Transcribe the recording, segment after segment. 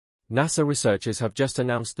NASA researchers have just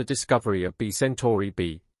announced the discovery of B Centauri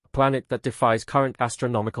b, a planet that defies current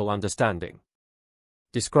astronomical understanding.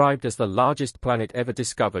 Described as the largest planet ever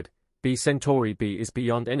discovered, B Centauri b is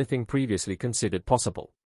beyond anything previously considered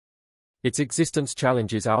possible. Its existence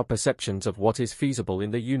challenges our perceptions of what is feasible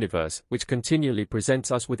in the universe, which continually presents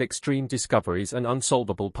us with extreme discoveries and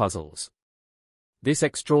unsolvable puzzles. This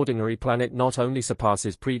extraordinary planet not only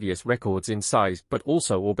surpasses previous records in size but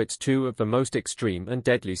also orbits two of the most extreme and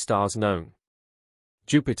deadly stars known.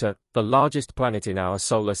 Jupiter, the largest planet in our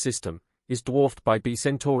solar system, is dwarfed by B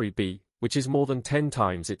Centauri b, which is more than 10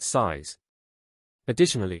 times its size.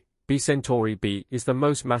 Additionally, B Centauri b is the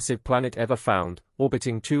most massive planet ever found,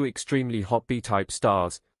 orbiting two extremely hot B-type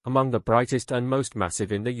stars, among the brightest and most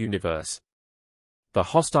massive in the universe. The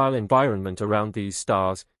hostile environment around these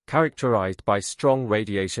stars, characterized by strong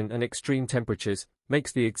radiation and extreme temperatures,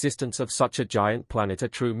 makes the existence of such a giant planet a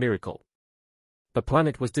true miracle. The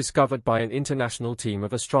planet was discovered by an international team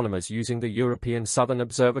of astronomers using the European Southern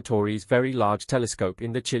Observatory's Very Large Telescope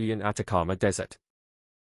in the Chilean Atacama Desert.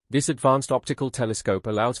 This advanced optical telescope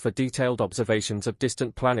allows for detailed observations of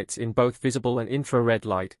distant planets in both visible and infrared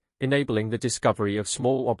light, enabling the discovery of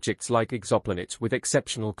small objects like exoplanets with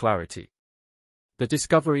exceptional clarity. The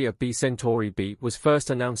discovery of B Centauri b was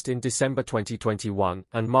first announced in December 2021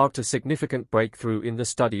 and marked a significant breakthrough in the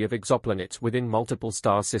study of exoplanets within multiple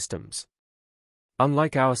star systems.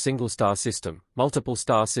 Unlike our single-star system, multiple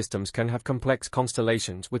star systems can have complex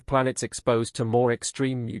constellations with planets exposed to more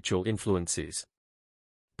extreme mutual influences.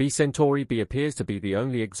 B Centauri b appears to be the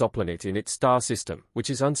only exoplanet in its star system,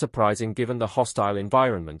 which is unsurprising given the hostile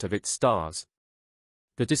environment of its stars.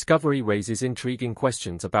 The discovery raises intriguing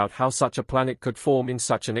questions about how such a planet could form in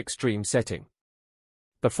such an extreme setting.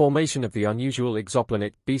 The formation of the unusual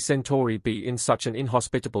exoplanet B Centauri b in such an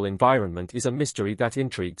inhospitable environment is a mystery that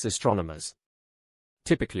intrigues astronomers.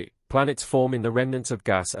 Typically, planets form in the remnants of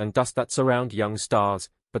gas and dust that surround young stars,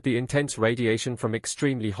 but the intense radiation from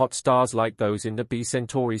extremely hot stars like those in the B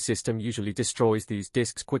Centauri system usually destroys these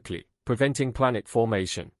disks quickly, preventing planet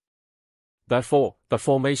formation. Therefore, the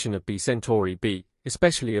formation of B Centauri b,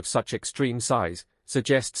 especially of such extreme size,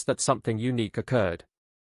 suggests that something unique occurred.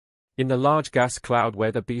 In the large gas cloud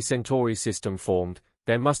where the B Centauri system formed,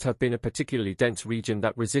 there must have been a particularly dense region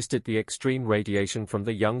that resisted the extreme radiation from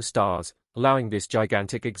the young stars, allowing this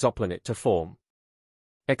gigantic exoplanet to form.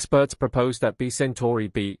 Experts propose that B Centauri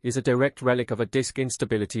b is a direct relic of a disk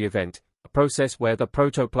instability event, a process where the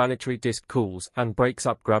protoplanetary disk cools and breaks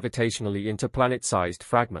up gravitationally into planet-sized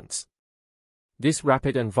fragments. This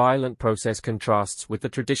rapid and violent process contrasts with the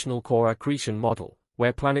traditional core accretion model,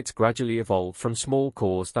 where planets gradually evolve from small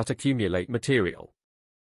cores that accumulate material.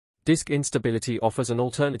 Disk instability offers an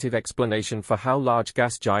alternative explanation for how large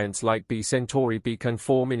gas giants like B Centauri b can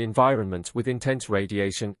form in environments with intense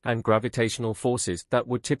radiation and gravitational forces that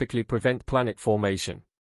would typically prevent planet formation.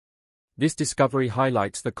 This discovery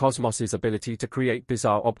highlights the cosmos's ability to create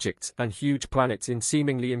bizarre objects and huge planets in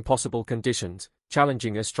seemingly impossible conditions,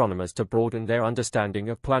 challenging astronomers to broaden their understanding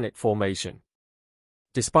of planet formation.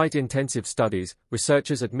 Despite intensive studies,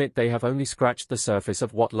 researchers admit they have only scratched the surface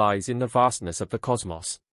of what lies in the vastness of the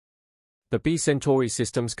cosmos. The B Centauri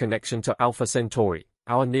system's connection to Alpha Centauri,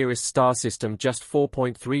 our nearest star system just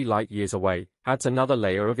 4.3 light-years away, adds another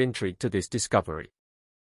layer of intrigue to this discovery.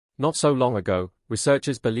 Not so long ago,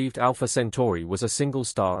 researchers believed Alpha Centauri was a single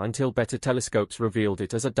star until better telescopes revealed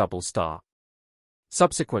it as a double star.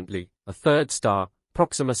 Subsequently, a third star,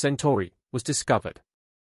 Proxima Centauri, was discovered.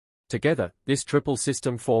 Together, this triple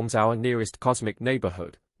system forms our nearest cosmic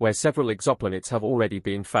neighborhood, where several exoplanets have already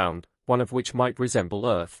been found, one of which might resemble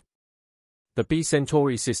Earth. The B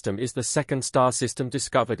Centauri system is the second star system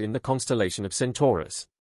discovered in the constellation of Centaurus.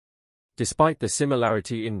 Despite the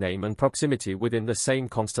similarity in name and proximity within the same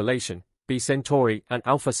constellation, B Centauri and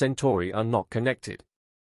Alpha Centauri are not connected.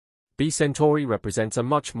 B Centauri represents a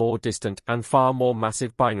much more distant and far more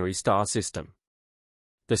massive binary star system.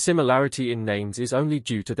 The similarity in names is only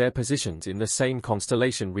due to their positions in the same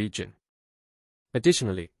constellation region.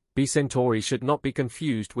 Additionally, B Centauri should not be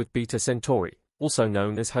confused with Beta Centauri, also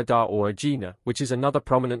known as Hadar or Agena, which is another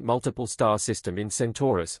prominent multiple star system in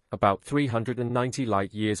Centaurus, about 390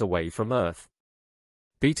 light-years away from Earth.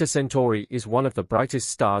 Beta Centauri is one of the brightest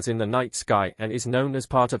stars in the night sky and is known as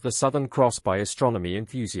part of the Southern Cross by astronomy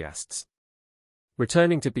enthusiasts.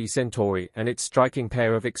 Returning to B Centauri and its striking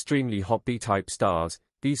pair of extremely hot B-type stars,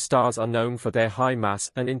 these stars are known for their high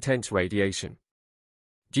mass and intense radiation.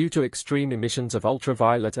 Due to extreme emissions of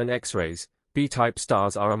ultraviolet and X-rays, B-type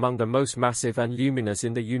stars are among the most massive and luminous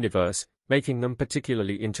in the universe, making them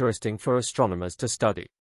particularly interesting for astronomers to study.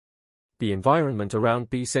 The environment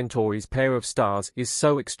around B Centauri's pair of stars is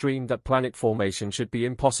so extreme that planet formation should be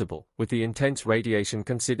impossible, with the intense radiation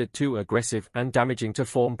considered too aggressive and damaging to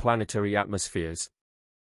form planetary atmospheres.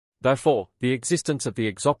 Therefore, the existence of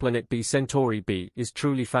the exoplanet B Centauri b is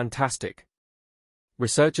truly fantastic.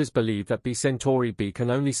 Researchers believe that B Centauri b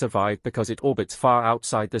can only survive because it orbits far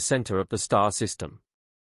outside the center of the star system.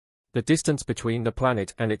 The distance between the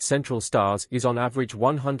planet and its central stars is on average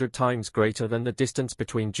 100 times greater than the distance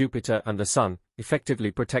between Jupiter and the Sun, effectively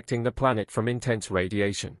protecting the planet from intense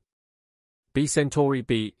radiation. B Centauri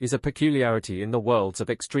b is a peculiarity in the worlds of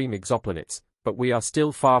extreme exoplanets, but we are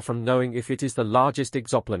still far from knowing if it is the largest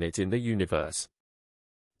exoplanet in the universe.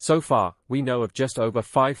 So far, we know of just over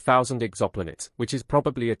 5,000 exoplanets, which is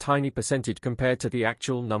probably a tiny percentage compared to the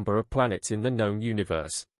actual number of planets in the known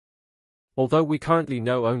universe. Although we currently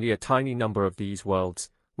know only a tiny number of these worlds,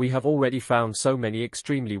 we have already found so many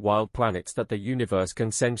extremely wild planets that the universe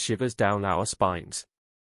can send shivers down our spines.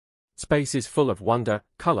 Space is full of wonder,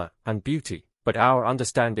 color, and beauty, but our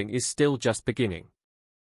understanding is still just beginning.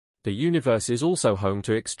 The universe is also home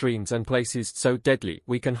to extremes and places so deadly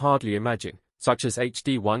we can hardly imagine, such as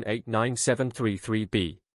HD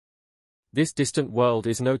 189733b. This distant world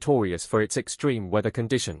is notorious for its extreme weather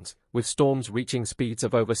conditions, with storms reaching speeds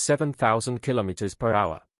of over 7,000 km per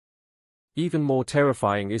hour. Even more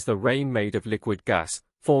terrifying is the rain made of liquid gas,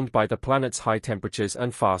 formed by the planet's high temperatures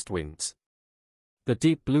and fast winds. The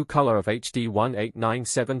deep blue color of HD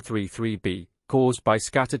 189733b, caused by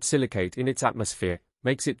scattered silicate in its atmosphere,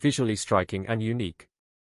 makes it visually striking and unique.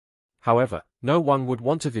 However, no one would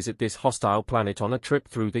want to visit this hostile planet on a trip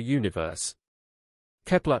through the universe.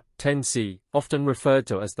 Kepler-10c, often referred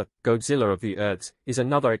to as the Godzilla of the Earths, is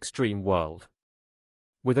another extreme world.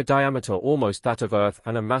 With a diameter almost that of Earth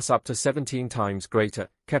and a mass up to 17 times greater,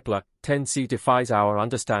 Kepler-10c defies our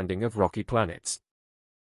understanding of rocky planets.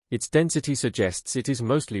 Its density suggests it is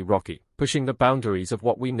mostly rocky, pushing the boundaries of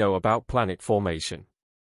what we know about planet formation.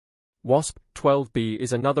 WASP-12b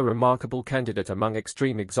is another remarkable candidate among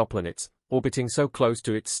extreme exoplanets, orbiting so close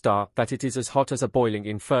to its star that it is as hot as a boiling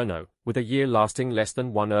inferno, with a year lasting less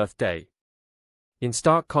than one Earth day. In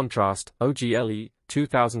stark contrast, OGLE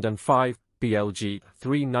 2005 BLG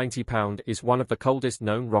 390 Pound is one of the coldest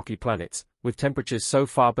known rocky planets, with temperatures so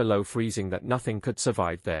far below freezing that nothing could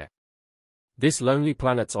survive there. This lonely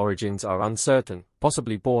planet's origins are uncertain,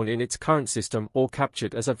 possibly born in its current system or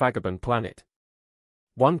captured as a vagabond planet.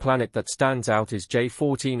 One planet that stands out is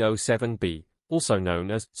J1407b, also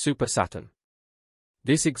known as Super Saturn.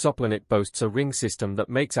 This exoplanet boasts a ring system that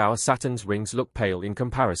makes our Saturn's rings look pale in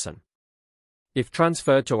comparison. If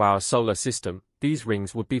transferred to our solar system, these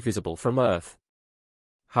rings would be visible from Earth.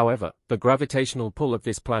 However, the gravitational pull of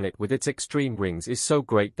this planet with its extreme rings is so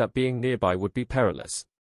great that being nearby would be perilous.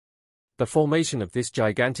 The formation of this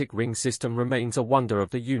gigantic ring system remains a wonder of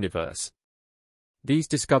the universe. These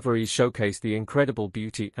discoveries showcase the incredible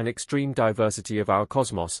beauty and extreme diversity of our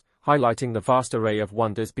cosmos, highlighting the vast array of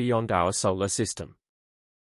wonders beyond our solar system.